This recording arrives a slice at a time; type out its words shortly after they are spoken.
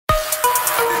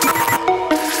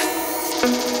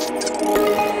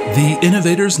The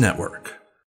Innovators Network.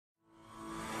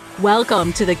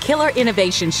 Welcome to the Killer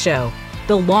Innovation Show,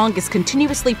 the longest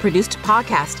continuously produced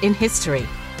podcast in history.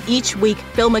 Each week,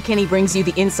 Bill McKinney brings you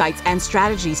the insights and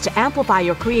strategies to amplify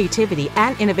your creativity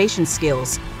and innovation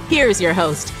skills. Here's your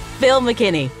host, Bill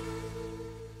McKinney.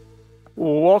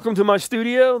 Welcome to my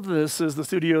studio. This is the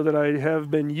studio that I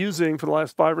have been using for the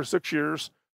last 5 or 6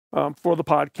 years for the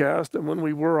podcast. And when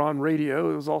we were on radio,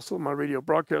 it was also my radio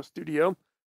broadcast studio.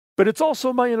 But it's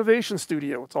also my innovation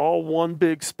studio. It's all one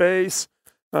big space.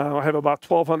 I have about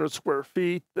 1,200 square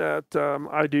feet that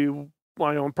I do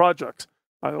my own projects.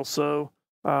 I also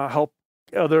help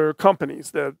other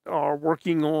companies that are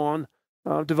working on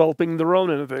developing their own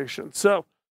innovation. So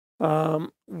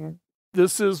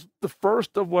this is the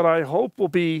first of what I hope will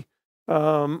be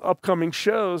upcoming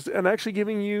shows, and actually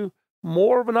giving you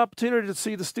more of an opportunity to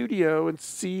see the studio and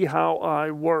see how I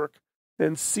work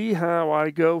and see how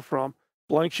I go from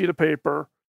blank sheet of paper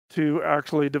to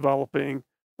actually developing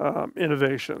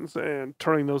innovations and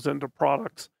turning those into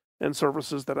products and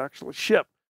services that actually ship.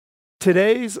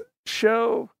 Today's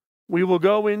show, we will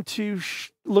go into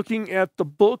looking at the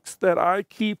books that I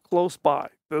keep close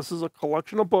by. This is a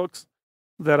collection of books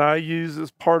that I use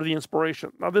as part of the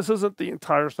inspiration. Now, this isn't the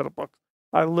entire set of books.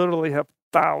 I literally have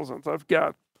thousands. I've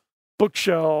got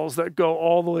bookshelves that go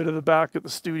all the way to the back of the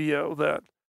studio that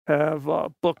have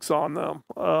books on them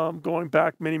going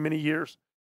back many, many years.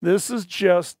 This is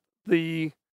just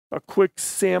a quick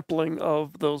sampling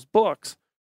of those books.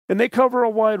 And they cover a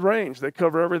wide range. They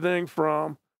cover everything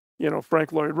from,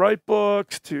 Frank Lloyd Wright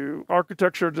books to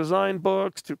architecture design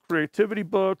books to creativity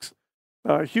books,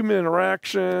 human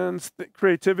interactions,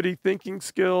 creativity thinking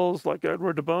skills like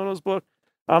Edward de Bono's book.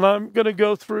 And I'm going to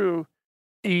go through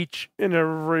each and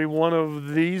every one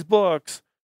of these books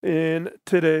in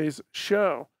today's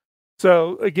show.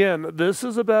 So again, this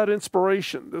is about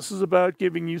inspiration. This is about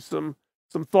giving you some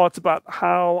thoughts about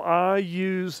how I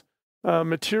use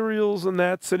materials and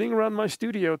that sitting around my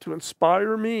studio to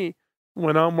inspire me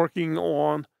when I'm working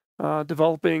on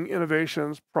developing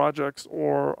innovations, projects,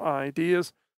 or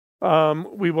ideas.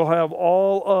 We will have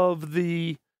all of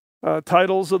the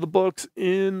titles of the books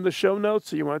in the show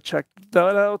notes, so you want to check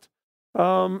that out.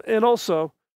 And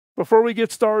also, before we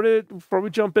get started, before we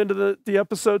jump into the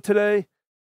episode today,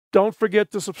 don't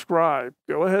forget to subscribe.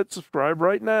 Go ahead, subscribe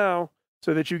right now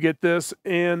so that you get this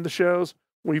and the shows.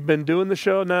 We've been doing the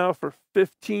show now for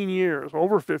 15 years,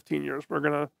 over 15 years.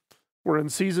 We're in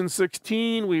season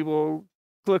 16. We will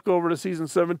click over to season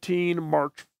 17,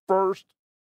 March 1st.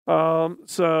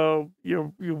 So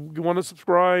you want to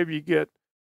subscribe, you get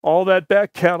all that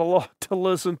back catalog to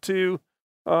listen to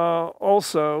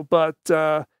also, but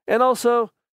and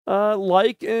also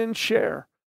like and share.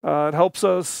 It helps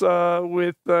us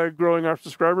with growing our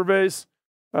subscriber base.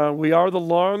 We are the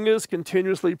longest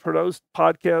continuously produced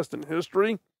podcast in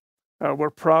history.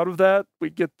 We're proud of that. We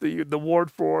get the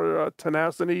award for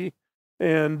tenacity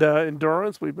and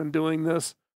endurance. We've been doing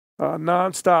this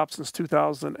nonstop since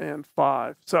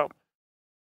 2005. So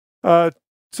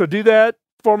do that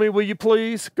for me, will you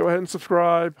please? Go ahead and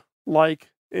subscribe, like,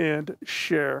 and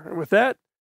share. And with that,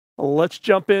 let's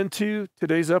jump into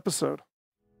today's episode.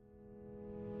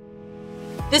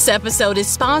 This episode is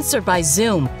sponsored by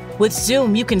Zoom. With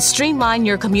Zoom, you can streamline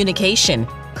your communication,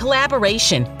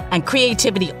 collaboration, and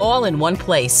creativity all in one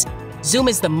place. Zoom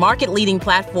is the market-leading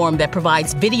platform that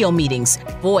provides video meetings,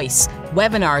 voice,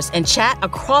 webinars, and chat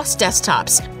across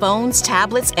desktops, phones,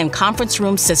 tablets, and conference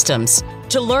room systems.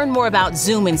 To learn more about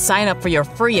Zoom and sign up for your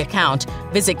free account,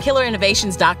 visit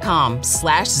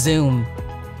killerinnovations.com/Zoom.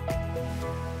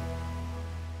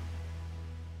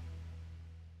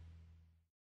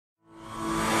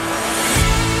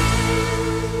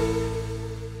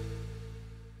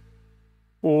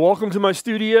 Welcome to my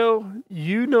studio.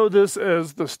 You know this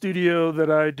as the studio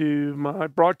that I do my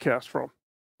broadcast from,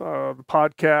 the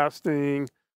podcasting,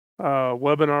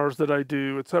 webinars that I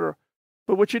do, etc.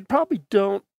 But what you probably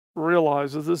don't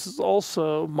realize is this is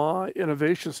also my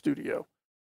innovation studio.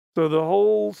 So the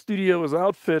whole studio is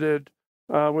outfitted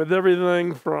with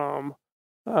everything from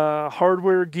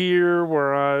hardware gear,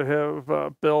 where I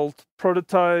have built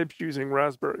prototypes using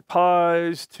Raspberry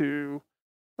Pis, to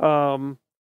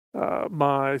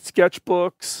my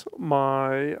sketchbooks,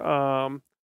 my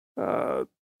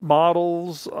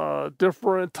models,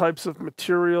 different types of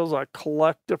materials. I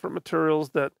collect different materials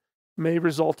that may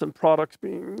result in products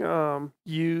being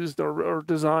used or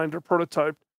designed or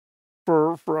prototyped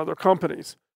for other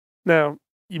companies. Now,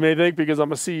 you may think because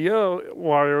I'm a CEO,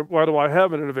 why do I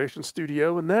have an innovation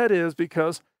studio? And that is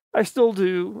because I still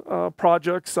do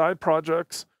projects, side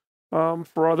projects,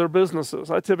 for other businesses.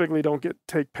 I typically don't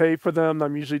take pay for them.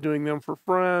 I'm usually doing them for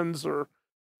friends or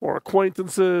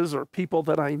acquaintances or people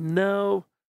that I know.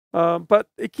 But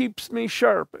it keeps me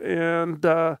sharp, and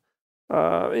and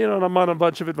I'm on a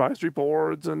bunch of advisory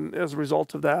boards, and as a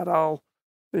result of that, I'll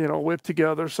whip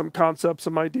together some concepts,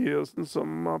 some ideas, and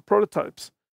some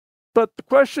prototypes. But the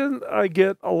question I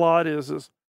get a lot is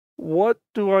what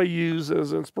do I use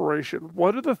as inspiration?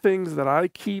 What are the things that I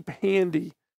keep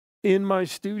handy in my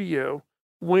studio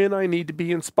when I need to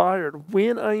be inspired,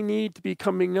 when I need to be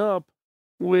coming up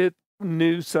with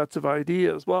new sets of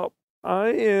ideas? Well, I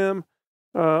am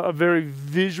a very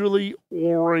visually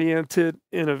oriented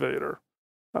innovator.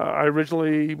 I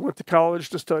originally went to college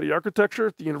to study architecture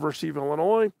at the University of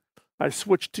Illinois. I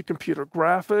switched to computer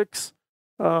graphics,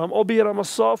 albeit I'm a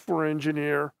software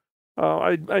engineer.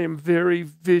 I am very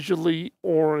visually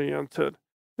oriented.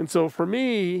 And so for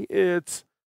me, it's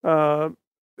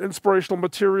inspirational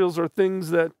materials are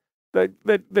things that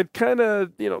kind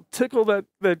of tickle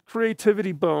that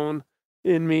creativity bone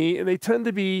in me, and they tend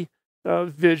to be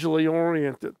visually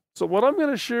oriented. So what I'm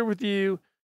going to share with you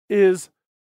is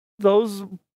those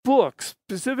books,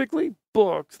 specifically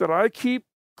books that I keep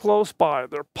close by.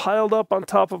 They're piled up on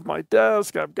top of my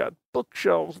desk. I've got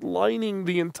bookshelves lining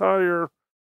the entire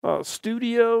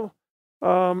studio.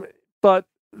 But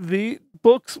the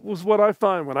books was what I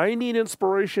find. When I need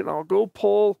inspiration, I'll go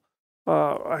pull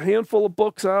a handful of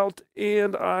books out,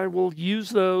 and I will use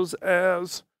those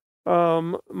as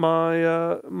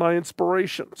my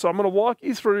inspiration. So I'm going to walk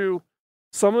you through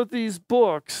some of these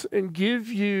books and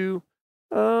give you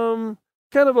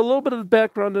kind of a little bit of the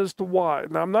background as to why.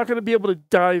 Now, I'm not going to be able to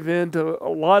dive into a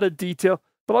lot of detail,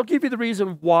 but I'll give you the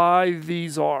reason why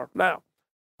these are. Now,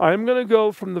 I'm going to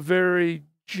go from the very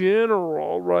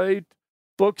general, right?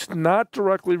 Books not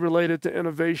directly related to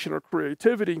innovation or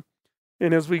creativity.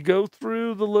 And as we go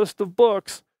through the list of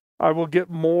books, I will get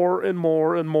more and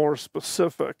more and more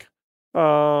specific.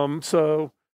 And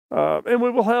we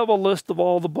will have a list of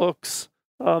all the books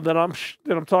that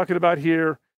I'm talking about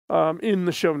here in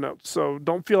the show notes. So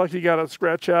don't feel like you got to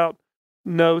scratch out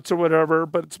notes or whatever,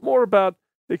 but it's more about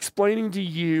explaining to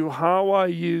you how I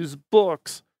use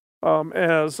books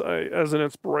as an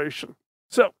inspiration.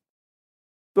 So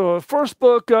the first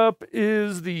book up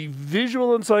is the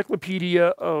Visual Encyclopedia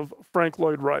of Frank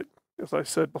Lloyd Wright. As I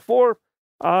said before,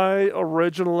 I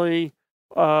originally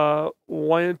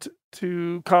went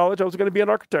to college. I was going to be an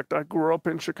architect. I grew up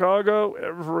in Chicago.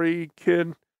 Every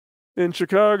kid in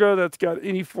Chicago that's got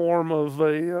any form of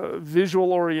a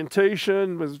visual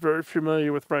orientation was very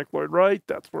familiar with Frank Lloyd Wright.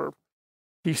 That's where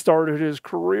he started his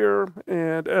career.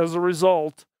 And as a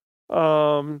result,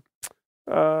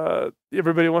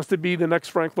 everybody wants to be the next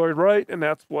Frank Lloyd Wright, and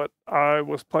that's what I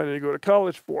was planning to go to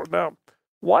college for. Now,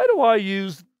 why do I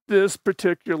use this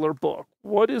particular book?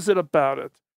 What is it about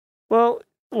it? Well,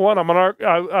 one,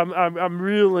 I'm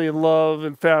really in love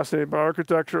and fascinated by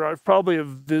architecture. I've probably have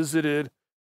visited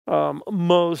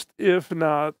most, if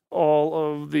not all,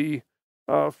 of the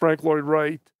Frank Lloyd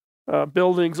Wright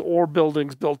buildings or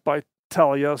buildings built by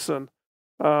Taliesin,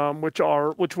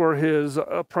 which were his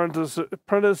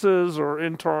apprentices or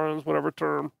interns, whatever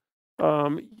term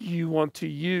you want to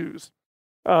use.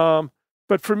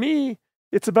 But for me,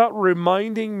 it's about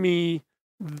reminding me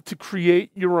to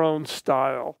create your own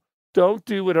style. Don't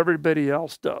do what everybody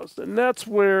else does. And that's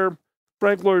where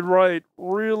Frank Lloyd Wright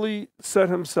really set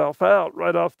himself out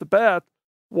right off the bat,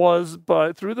 was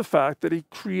through the fact that he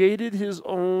created his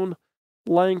own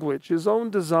language, his own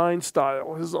design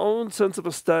style, his own sense of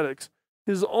aesthetics,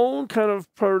 his own kind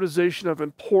of prioritization of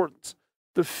importance.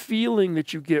 The feeling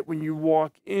that you get when you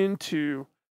walk into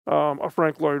a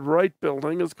Frank Lloyd Wright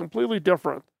building is completely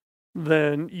different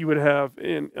than you would have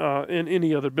in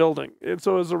any other building. And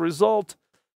so as a result,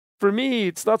 for me,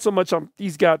 it's not so much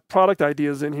he's got product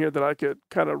ideas in here that I could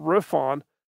kind of riff on,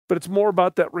 but it's more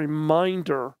about that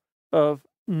reminder of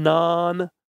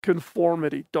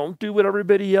non-conformity. Don't do what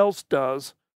everybody else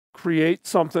does. Create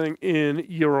something in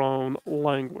your own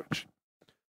language.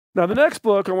 Now, the next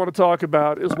book I want to talk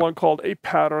about is one called A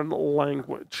Pattern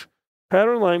Language.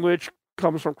 Pattern Language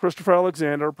comes from Christopher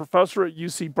Alexander, a professor at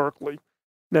UC Berkeley.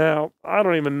 Now, I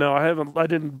don't even know. I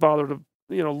didn't bother to,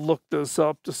 look this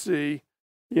up to see,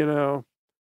 So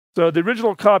the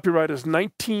original copyright is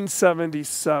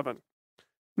 1977.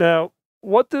 Now,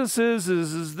 what this is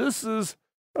this is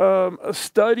a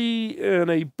study and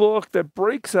a book that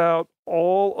breaks out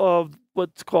all of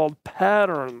what's called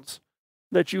patterns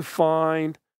that you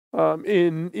find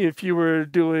if you were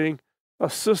doing a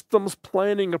systems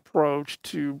planning approach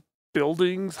to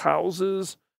buildings,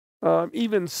 houses,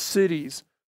 even cities.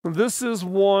 This is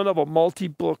one of a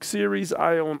multi-book series.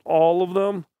 I own all of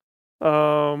them.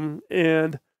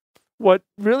 And what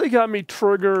really got me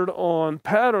triggered on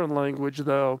pattern language,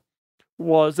 though,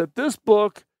 was that this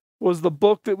book was the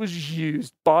book that was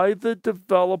used by the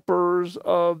developers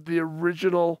of the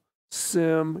original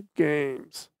Sim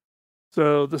games.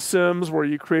 So the Sims, where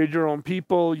you create your own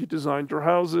people, you designed your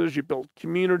houses, you built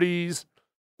communities,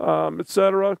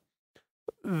 etc.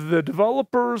 The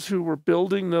developers who were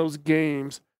building those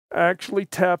games actually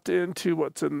tapped into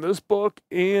what's in this book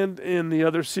and in the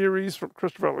other series from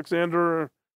Christopher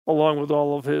Alexander, along with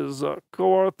all of his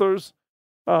co-authors,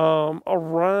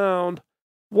 around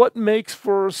what makes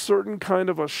for a certain kind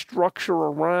of a structure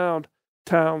around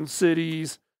town,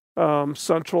 cities,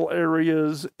 central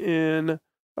areas in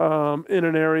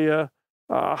an area.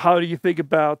 How do you think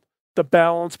about the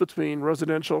balance between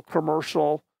residential,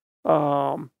 commercial,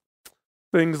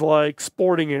 things like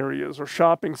sporting areas or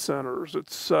shopping centers,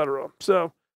 etc.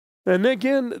 So, and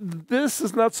again, this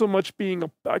is not so much being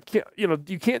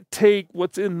you can't take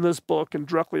what's in this book and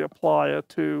directly apply it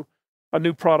to a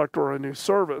new product or a new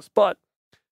service, but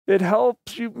it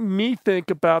helps me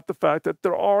think about the fact that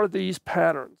there are these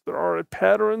patterns. There are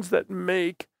patterns that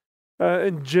make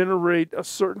and generate a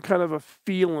certain kind of a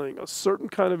feeling, a certain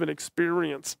kind of an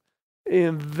experience,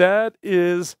 and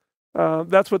that's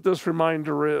what this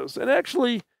reminder is. And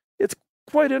actually, it's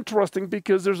quite interesting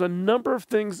because there's a number of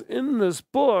things in this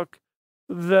book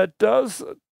that does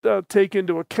take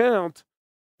into account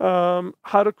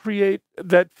how to create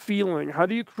that feeling. How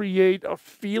do you create a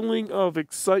feeling of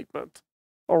excitement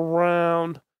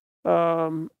around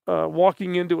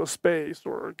walking into a space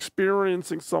or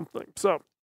experiencing something? So,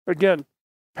 again,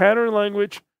 pattern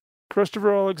language,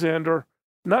 Christopher Alexander.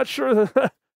 Not sure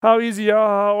how easy,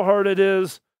 how hard it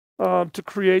is to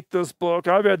create this book.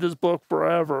 I've had this book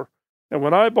forever, and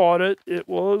when I bought it, it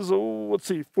was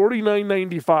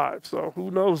 $49.95. So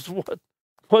who knows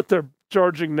what they're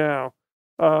charging now?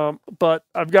 But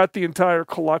I've got the entire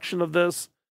collection of this,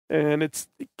 and it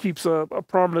keeps a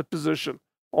prominent position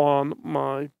on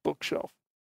my bookshelf.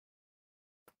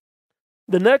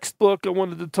 The next book I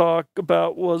wanted to talk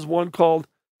about was one called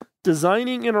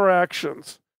Designing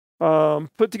Interactions,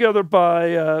 put together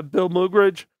by Bill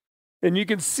Moggridge. And you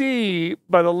can see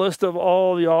by the list of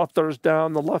all the authors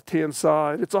down the left-hand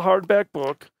side, it's a hardback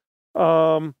book,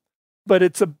 but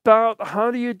it's about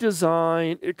how do you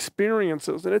design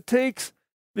experiences. And it takes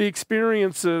the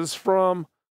experiences from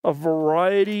a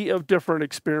variety of different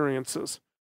experiences.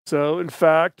 So, in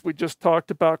fact, we just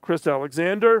talked about Chris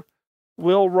Alexander.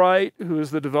 Will Wright, who is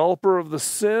the developer of The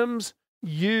Sims,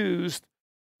 used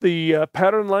the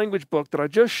pattern language book that I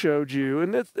just showed you,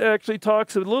 and it actually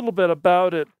talks a little bit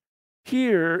about it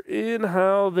here in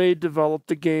how they developed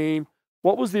the game.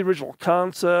 What was the original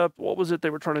concept? What was it they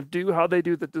were trying to do? How they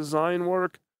do the design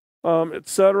work,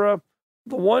 etc.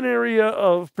 The one area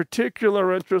of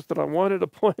particular interest that I wanted to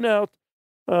point out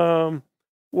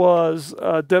was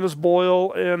Dennis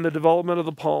Boyle and the development of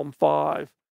the Palm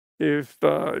 5. If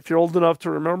you're old enough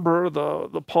to remember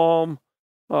the Palm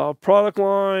product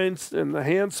lines and the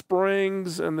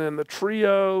handsprings, and then the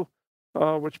Trio,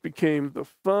 which became the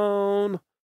phone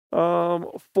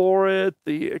for it,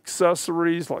 the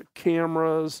accessories like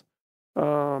cameras,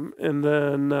 and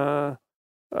then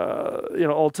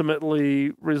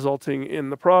ultimately resulting in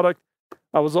the product.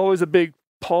 I was always a big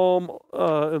Palm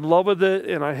in love with it,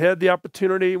 and I had the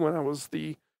opportunity when I was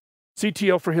the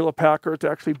CTO for Hewlett Packard to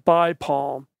actually buy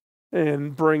Palm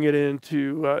and bring it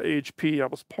into HP. I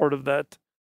was part of that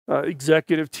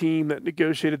executive team that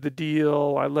negotiated the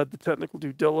deal. I led the technical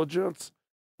due diligence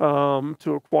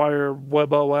to acquire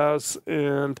WebOS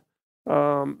and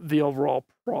the overall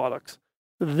products.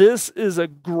 This is a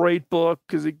great book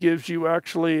because it gives you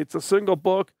it's a single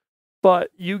book, but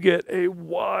you get a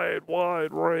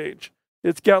wide range.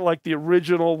 It's got like the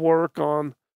original work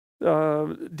on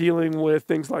dealing with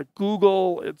things like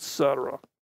Google, etc.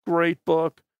 Great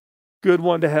book. Good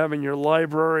one to have in your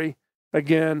library.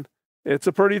 Again, it's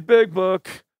a pretty big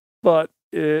book, but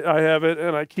I have it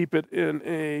and I keep it in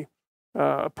a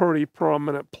pretty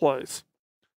prominent place.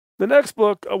 The next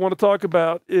book I want to talk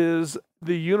about is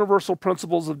The Universal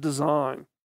Principles of Design.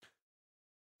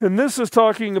 And this is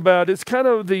talking about, it's kind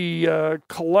of the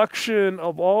collection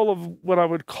of all of what I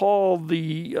would call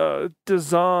the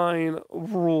design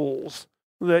rules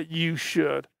that you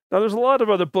should. Now, there's a lot of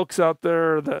other books out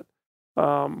there that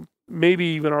maybe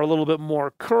even are a little bit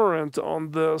more current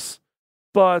on this,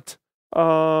 but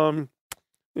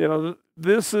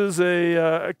this is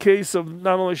a case of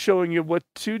not only showing you what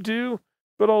to do,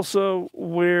 but also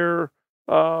where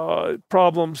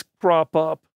problems crop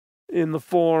up in the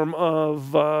form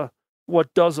of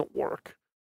what doesn't work.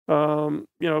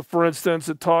 For instance,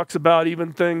 it talks about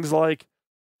even things like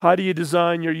how do you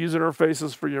design your user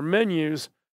interfaces for your menus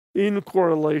in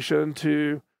correlation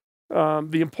to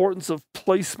the importance of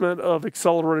placement of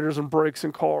accelerators and brakes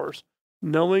in cars.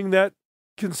 Knowing that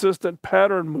consistent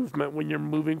pattern movement when you're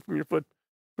moving from your foot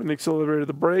from the accelerator to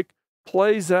the brake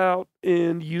plays out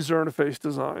in user interface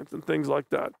designs and things like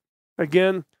that.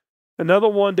 Again, another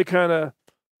one to kind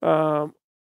of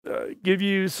give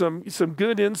you some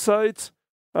good insights.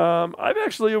 I've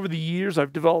actually, over the years,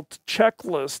 I've developed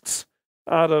checklists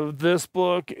out of this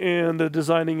book and the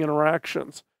Designing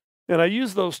Interactions. And I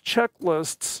use those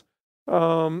checklists,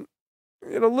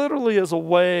 literally as a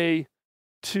way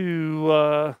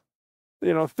to,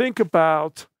 think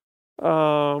about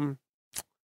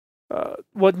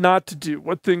what not to do,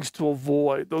 what things to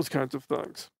avoid, those kinds of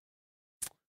things.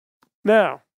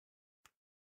 Now,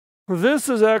 this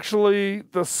is actually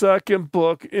the second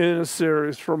book in a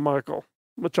series from Michael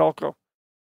Michalko.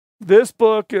 This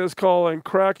book is called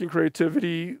Cracking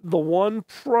Creativity. The one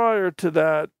prior to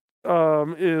that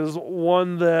is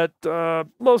one that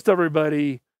most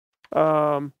everybody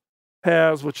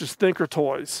has, which is Thinker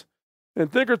Toys. And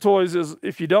Thinker Toys is,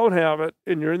 if you don't have it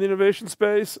and you're in the innovation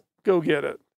space, go get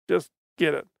it. Just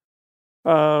get it.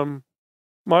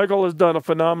 Michael has done a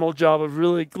phenomenal job of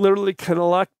literally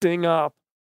collecting up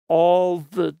all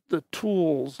the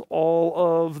tools,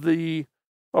 all of the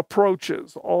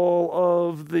approaches, all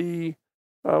of the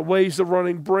ways of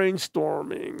running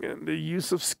brainstorming and the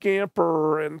use of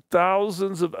Scamper and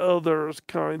thousands of others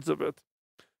kinds of it.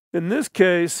 In this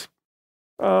case,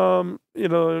 and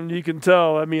you can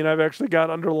tell, I've actually got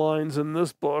underlines in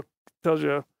this book. It tells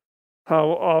you how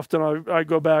often I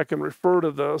go back and refer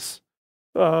to this.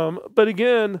 But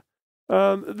again,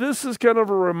 this is kind of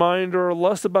a reminder,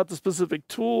 less about the specific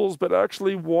tools, but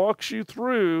actually walks you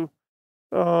through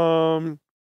and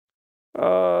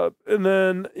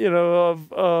then,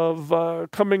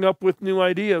 of coming up with new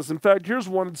ideas. In fact, here's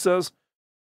one that says,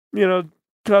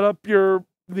 cut up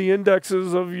the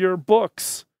indexes of your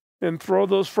books and throw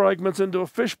those fragments into a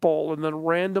fishbowl and then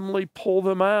randomly pull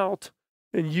them out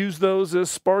and use those as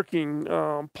sparking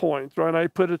points, right? I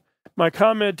put it, my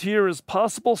comment here is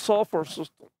possible software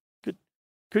system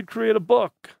could create a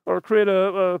book or create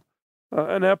an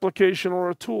application or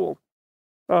a tool.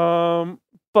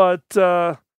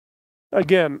 But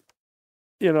again,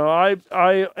 I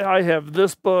have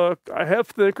this book. I have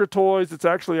Thinker Toys. It's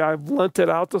actually, I've lent it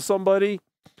out to somebody.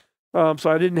 So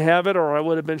I didn't have it, or I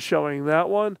would have been showing that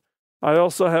one. I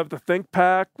also have the Think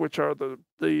Pack, which are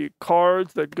the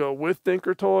cards that go with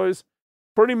Thinker Toys.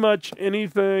 Pretty much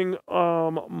anything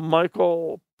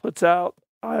Michael puts out,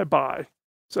 I buy.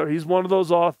 So he's one of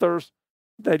those authors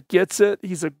that gets it.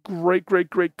 He's a great, great,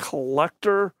 great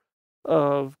collector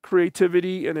of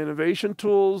creativity and innovation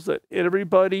tools that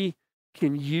everybody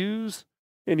can use,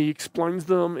 and he explains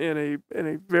them in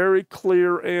a very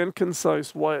clear and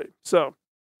concise way. So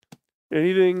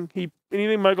anything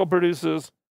Michael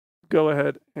produces, go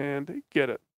ahead and get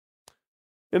it.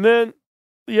 And then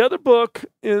the other book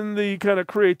in the kind of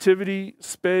creativity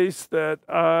space that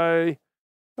I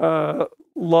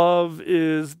love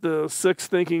is the 6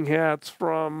 Thinking Hats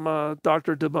from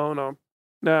Dr. DeBono.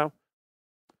 Now,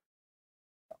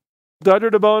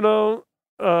 Dr. DeBono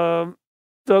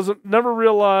never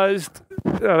realized.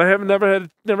 I have never had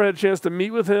a chance to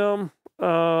meet with him,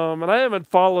 and I haven't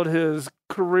followed his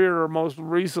career most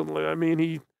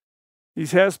recently. He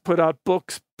has put out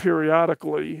books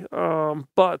periodically,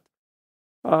 but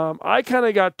I kind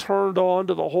of got turned on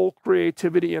to the whole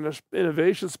creativity and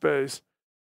innovation space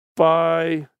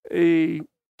by a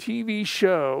TV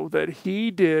show that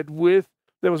he did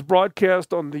that was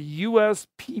broadcast on the U.S.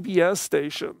 PBS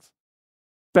stations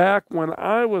back when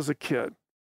I was a kid.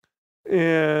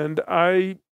 And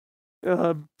I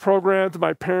programmed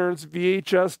my parents'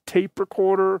 VHS tape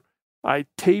recorder. I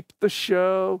taped the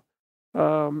show.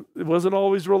 It wasn't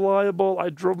always reliable. I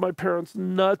drove my parents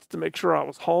nuts to make sure I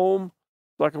was home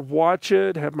so I could watch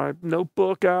it, have my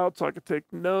notebook out so I could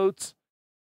take notes.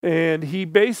 And he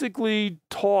basically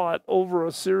taught over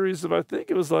a series of, I think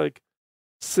it was like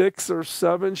 6 or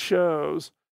 7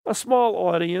 shows, a small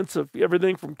audience of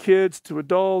everything from kids to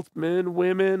adults, men,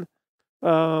 women,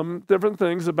 different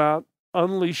things about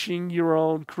unleashing your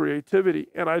own creativity.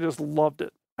 And I just loved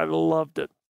it. I loved it.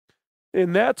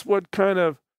 And that's what kind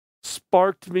of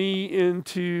sparked me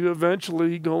into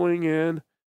eventually going in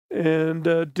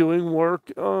and doing work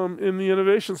in the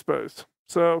innovation space.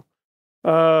 So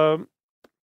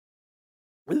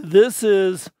this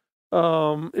is,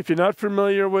 if you're not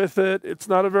familiar with it, it's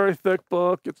not a very thick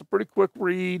book. It's a pretty quick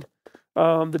read.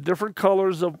 The different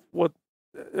colors of what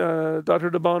Dr.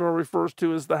 DeBono refers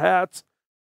to as the hats,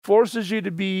 forces you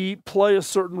to play a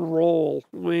certain role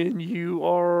when you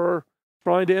are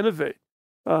trying to innovate.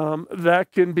 That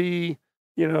can be,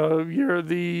 you're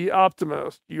the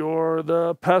optimist, you're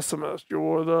the pessimist,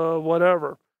 you're the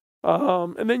whatever.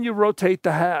 And then you rotate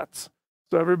the hats.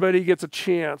 So everybody gets a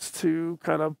chance to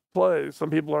kind of play. Some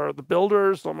people are the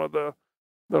builders, some are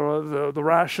the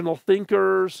rational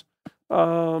thinkers.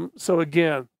 So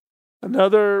again,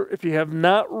 if you have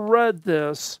not read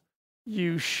this,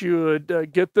 you should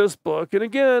get this book. And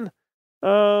again,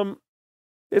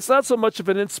 it's not so much of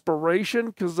an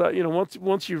inspiration because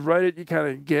once you write it, you kind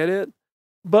of get it.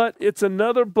 But it's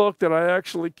another book that I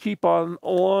actually keep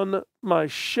on my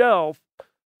shelf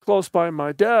close by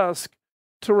my desk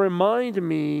to remind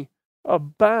me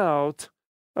about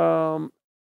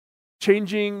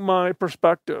changing my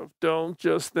perspective. Don't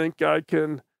just think I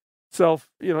can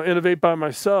innovate by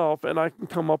myself and I can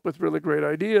come up with really great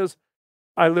ideas.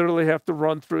 I literally have to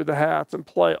run through the hats and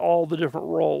play all the different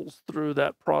roles through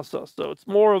that process. So it's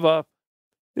more of a,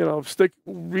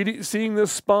 seeing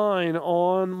this spine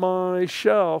on my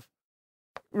shelf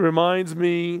reminds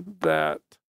me that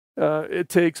it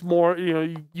takes more,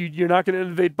 you're not going to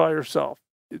innovate by yourself.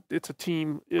 It's a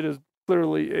team. It is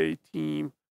clearly a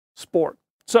team sport.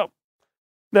 So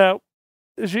now,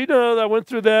 as you know, I went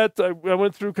through that. I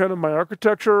went through kind of my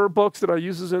architecture books that I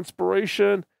use as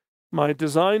inspiration, my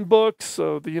design books,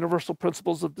 so the Universal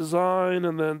Principles of Design,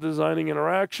 and then Designing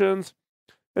Interactions.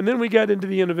 And then we got into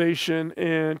the innovation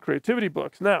and creativity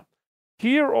books. Now,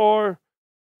 here are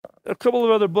a couple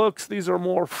of other books. These are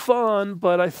more fun,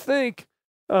 but I think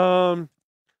I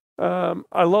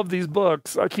love these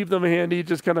books. I keep them handy. It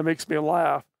just kind of makes me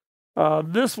laugh.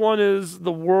 This one is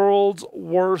The World's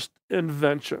Worst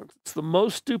Inventions. It's the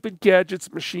most stupid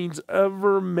gadgets machines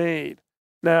ever made.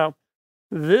 Now,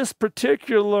 this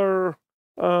particular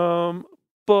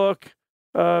book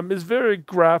is very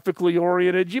graphically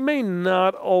oriented. You may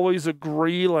not always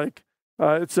agree. Like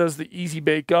it says the Easy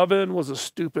Bake Oven was a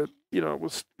stupid,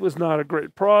 was not a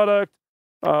great product.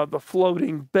 The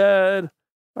floating bed.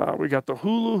 We got the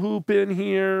hula hoop in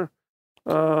here.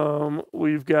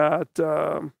 We've got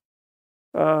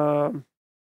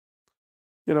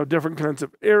different kinds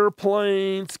of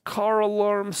airplanes, car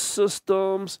alarm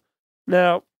systems.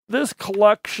 Now, this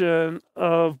collection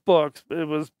of books, it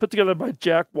was put together by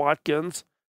Jack Watkins.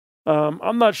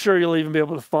 I'm not sure you'll even be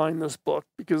able to find this book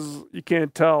because you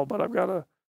can't tell, but I've got a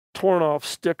torn off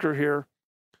sticker here,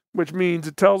 which means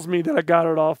it tells me that I got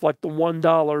it off like the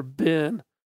 $1 bin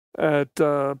at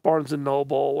Barnes &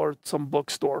 Noble or some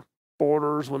bookstore,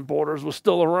 Borders, when Borders was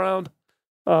still around.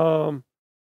 And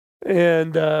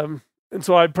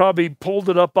so I probably pulled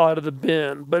it up out of the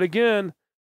bin. But again,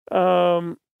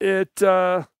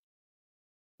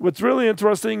 what's really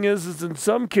interesting is in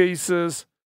some cases,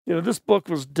 this book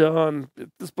was done.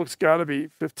 This book's got to be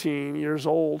 15 years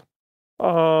old.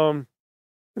 And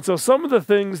so some of the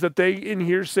things that they in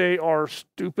here say are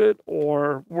stupid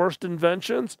or worst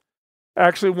inventions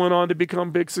actually went on to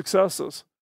become big successes.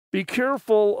 Be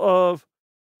careful of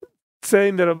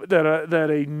saying that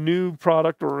a new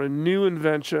product or a new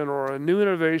invention or a new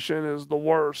innovation is the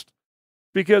worst,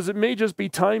 because it may just be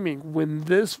timing. When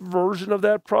this version of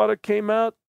that product came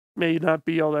out, may not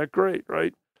be all that great,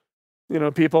 right?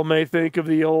 People may think of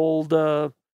the old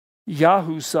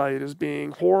Yahoo site as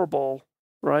being horrible,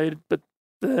 right? But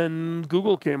then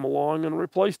Google came along and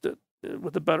replaced it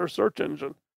with a better search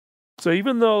engine. So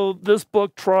even though this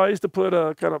book tries to put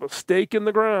a kind of a stake in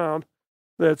the ground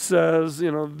that says,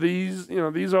 these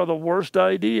are the worst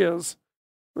ideas,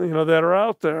 that are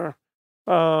out there,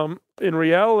 in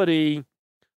reality,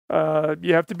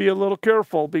 you have to be a little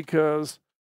careful because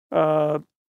the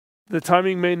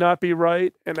timing may not be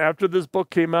right. And after this book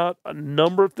came out, a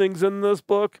number of things in this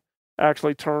book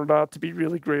actually turned out to be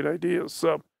really great ideas.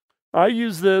 So I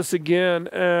use this again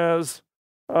as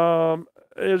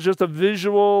just a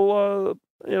visual,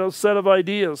 set of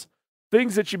ideas,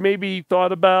 things that you maybe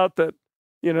thought about that,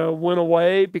 went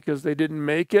away because they didn't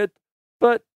make it.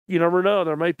 But you never know.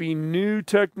 There might be new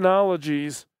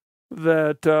technologies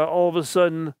that all of a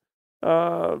sudden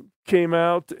came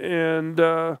out and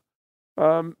are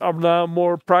now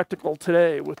more practical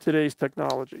today with today's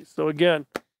technology. So again,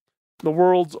 The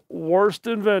World's Worst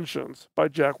Inventions by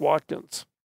Jack Watkins.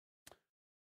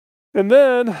 And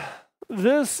then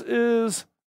this is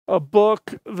a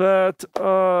book that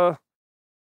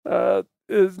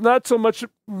is not so much,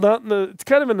 it's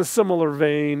kind of in a similar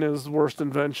vein as Worst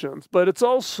Inventions, but it's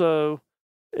also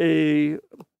a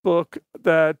book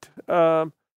that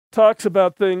talks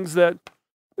about things that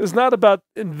is not about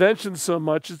invention so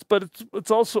much, but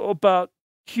it's also about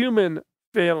human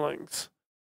failings,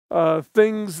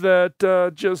 things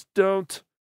that just don't,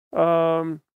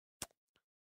 um,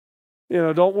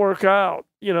 don't work out,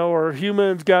 or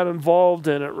humans got involved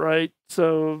in it, right?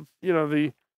 So,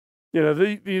 these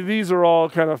are all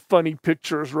kind of funny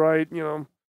pictures, right?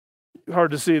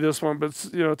 Hard to see this one, but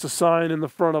it's a sign in the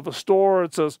front of a store.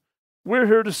 It says, "We're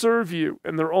here to serve you,"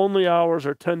 and their only hours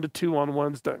are 10 to 2 on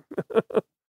Wednesday.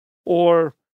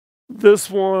 Or this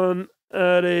one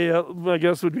at I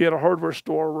guess would be at a hardware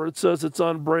store where it says it's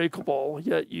unbreakable,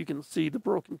 yet you can see the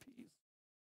broken piece.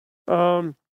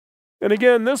 And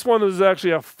again, this one is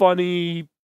actually a funny,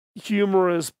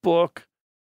 humorous book.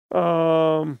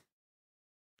 And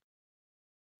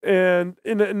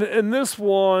in this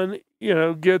one,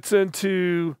 gets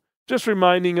into just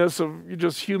reminding us of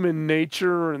just human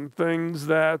nature and things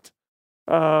that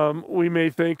we may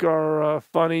think are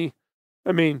funny.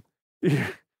 I mean,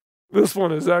 this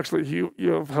one is actually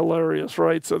hilarious,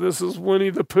 right? So this is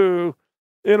Winnie the Pooh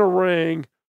in a ring,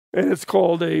 and it's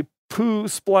called a Pooh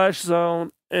Splash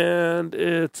Zone, and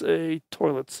it's a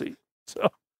toilet seat.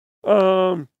 So,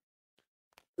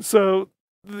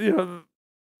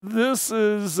 this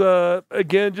is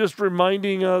again just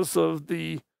reminding us of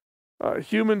the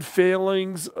human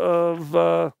failings of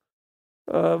what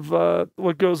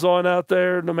goes on out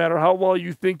there. No matter how well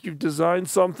you think you've designed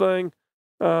something,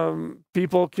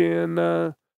 people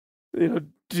can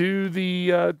do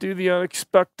the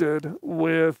unexpected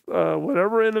with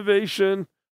whatever innovation,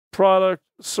 product,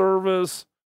 service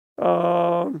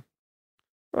that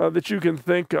you can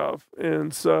think of.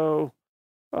 And so,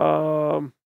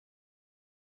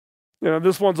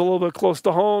 this one's a little bit close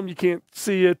to home. You can't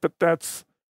see it, but that's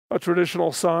a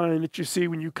traditional sign that you see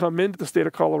when you come into the state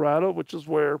of Colorado, which is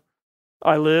where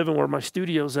I live and where my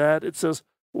studio's at. It says,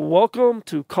 "Welcome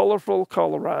to colorful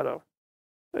Colorado."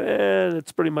 And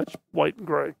it's pretty much white and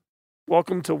gray.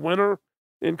 Welcome to winter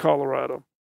in Colorado.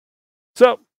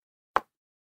 So,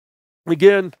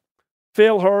 again,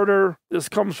 fail harder. This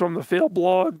comes from the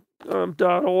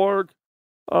failblog.org.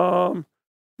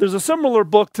 There's a similar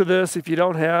book to this. If you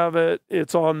don't have it,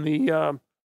 it's on the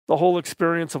whole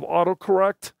experience of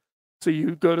autocorrect. So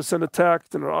you go to send a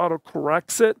text and it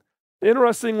autocorrects it.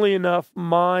 Interestingly enough,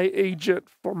 my agent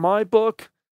for my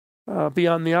book,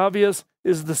 Beyond the Obvious,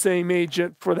 is the same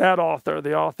agent for that author,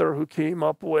 the author who came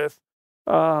up with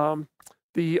the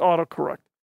autocorrect.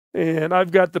 And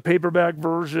I've got the paperback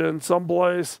version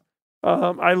someplace.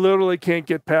 I literally can't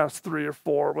get past 3 or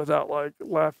 4 without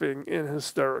laughing in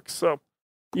hysterics. So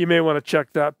you may want to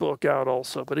check that book out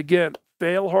also. But again,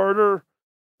 fail harder,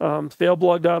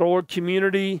 failblog.org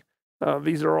community.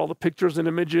 These are all the pictures and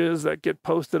images that get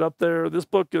posted up there. This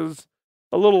book is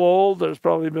a little old. There's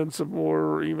probably been some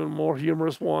even more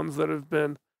humorous ones that have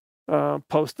been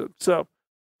posted. So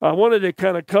I wanted to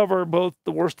kind of cover both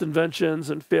the worst inventions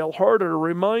and fail harder to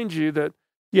remind you that,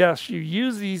 yes, you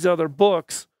use these other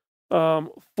books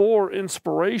for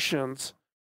inspirations,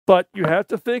 but you have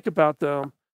to think about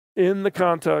them in the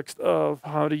context of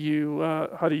how do you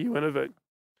innovate.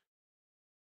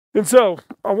 And so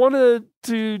I wanted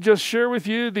to just share with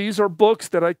you, these are books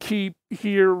that I keep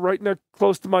here right next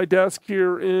close to my desk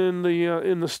here in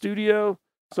the studio.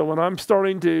 So when I'm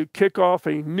starting to kick off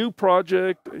a new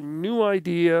project, a new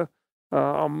idea,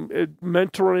 I'm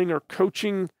mentoring or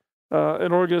coaching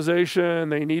an organization,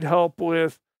 they need help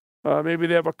with, maybe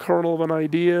they have a kernel of an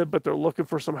idea, but they're looking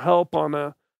for some help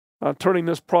on turning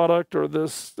this product or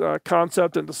this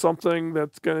concept into something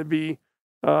that's going to be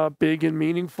big and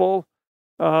meaningful.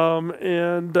 These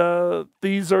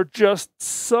are just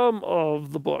some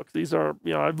of the books. These are,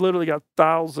 I've literally got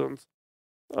thousands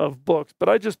of books, but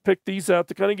I just picked these out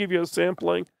to kind of give you a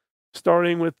sampling,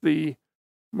 starting with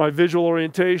my visual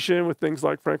orientation with things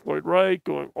like Frank Lloyd Wright,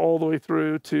 going all the way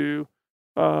through to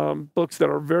books that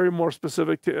are very more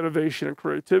specific to innovation and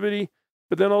creativity,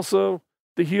 but then also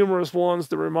the humorous ones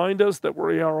that remind us that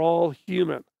we are all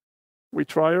human. We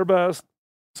try our best.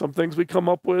 Some things we come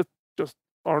up with just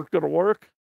aren't going to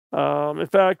work. In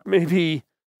fact, maybe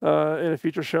in a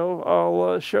future show,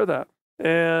 I'll share that.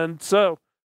 And so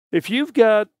if you've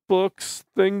got books,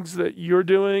 things that you're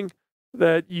doing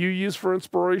that you use for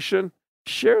inspiration,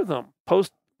 share them.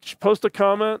 Post a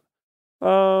comment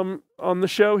on the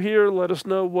show here. Let us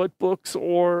know what books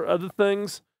or other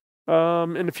things.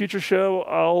 In a future show,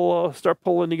 I'll start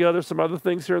pulling together some other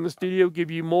things here in the studio,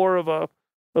 give you more of a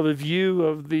view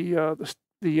of the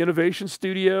innovation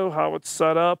studio, how it's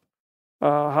set up,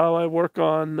 how I work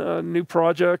on new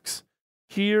projects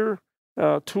here,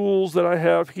 tools that I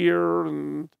have here,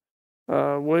 and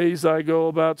ways I go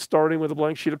about starting with a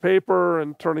blank sheet of paper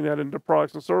and turning that into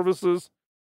products and services.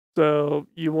 So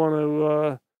you want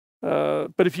to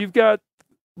But if you've got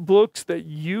books that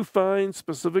you find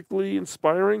specifically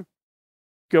inspiring,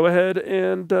 go ahead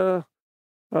and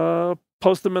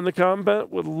post them in the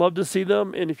comment. Would love to see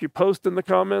them. And if you post in the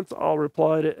comments, I'll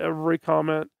reply to every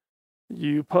comment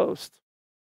you post.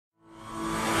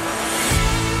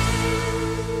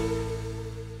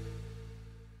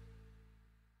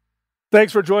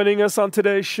 Thanks for joining us on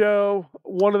today's show.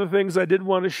 One of the things I did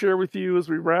want to share with you as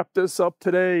we wrap this up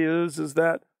today is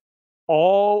that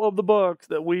all of the books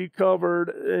that we covered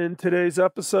in today's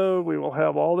episode, we will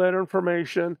have all that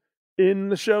information in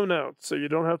the show notes. So you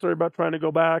don't have to worry about trying to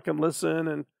go back and listen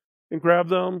and grab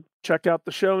them. Check out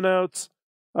the show notes,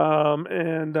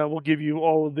 and we'll give you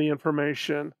all of the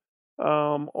information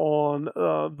on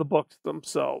the books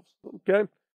themselves. Okay.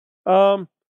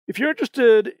 If you're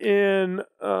interested in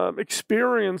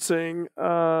experiencing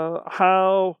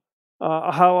how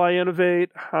I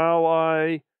innovate, how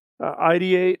I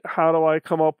ideate, how do I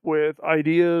come up with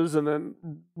ideas and then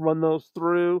run those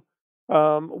through,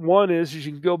 one is you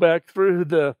can go back through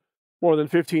the more than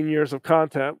 15 years of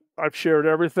content. I've shared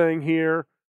everything here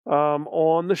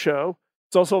on the show.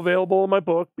 It's also available in my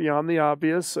book, Beyond the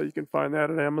Obvious, so you can find that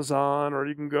at Amazon, or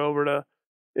you can go over to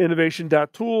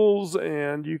innovation.tools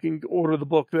and you can order the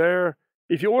book there.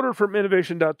 If you order from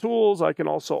innovation.tools, I can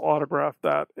also autograph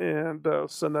that and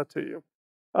send that to you.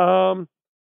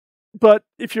 But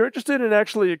if you're interested in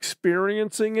actually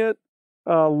experiencing it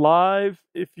live,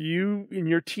 if you and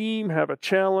your team have a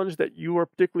challenge that you are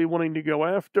particularly wanting to go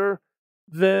after,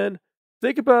 then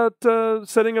think about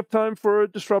setting up time for a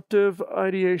disruptive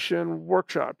ideation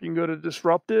workshop. You can go to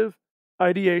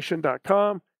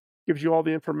disruptiveideation.com, gives you all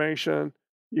the information.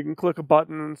 You can click a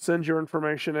button and send your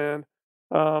information in,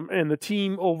 and the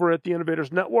team over at the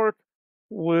Innovators Network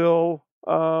will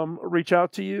reach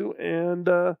out to you and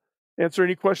answer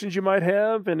any questions you might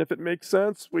have. And if it makes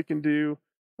sense, we can do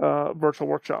virtual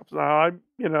workshops. Now,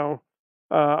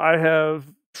 I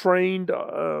have trained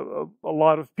a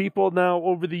lot of people now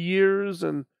over the years,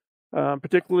 and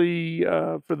particularly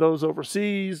for those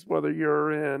overseas, whether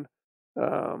you're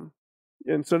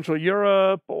in Central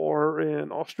Europe or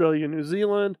in Australia, New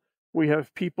Zealand, we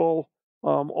have people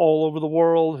all over the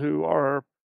world who are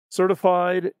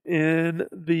certified in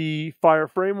the FIRE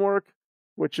framework,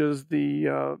 which is the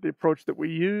approach that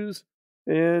we use,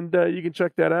 and you can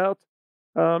check that out.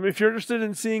 If you're interested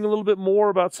in seeing a little bit more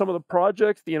about some of the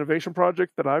projects, the innovation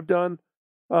projects that I've done,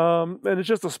 and it's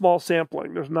just a small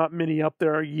sampling. There's not many up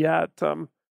there yet. I'm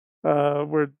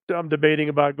debating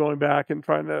about going back and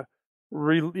trying to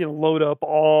load up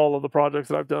all of the projects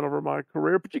that I've done over my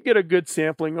career, but you get a good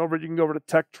sampling over it. You can go over to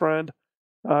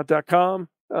techtrend.com.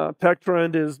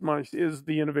 TechTrend is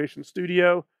the innovation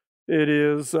studio. It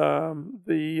is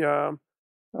the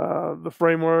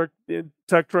framework.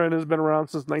 TechTrend has been around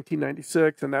since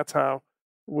 1996, and that's how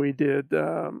we did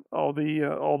all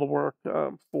the work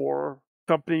for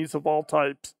companies of all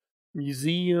types,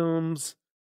 museums.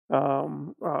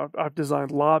 I've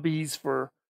designed lobbies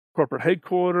for corporate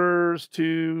headquarters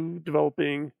to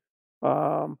developing,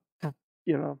 high-tech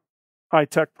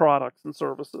products and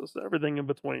services, everything in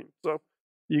between. So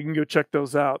you can go check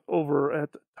those out over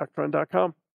at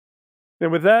techtrend.com.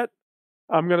 And with that,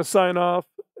 I'm going to sign off.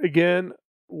 Again,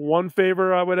 one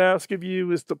favor I would ask of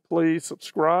you is to please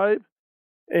subscribe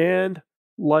and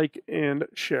like and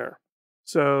share.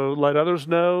 So let others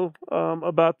know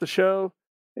about the show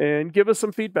and give us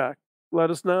some feedback.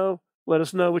 Let us know. Let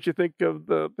us know what you think of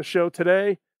the show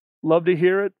today. Love to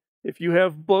hear it. If you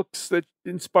have books that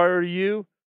inspire you,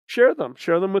 share them.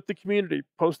 Share them with the community.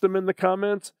 Post them in the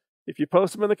comments. If you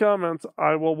post them in the comments,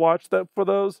 I will watch that for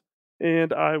those,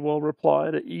 and I will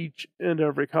reply to each and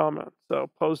every comment. So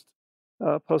post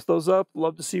those up.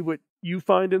 Love to see what you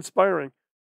find inspiring.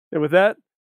 And with that,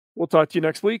 we'll talk to you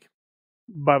next week.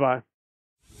 Bye-bye.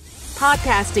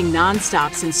 Podcasting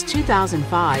nonstop since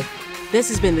 2005, this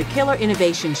has been the Killer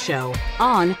Innovation Show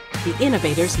on the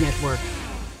Innovators Network.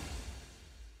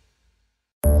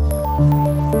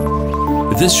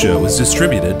 This show is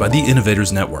distributed by the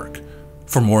Innovators Network.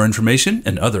 For more information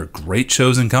and other great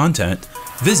shows and content,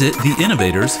 visit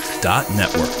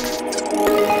theinnovators.network.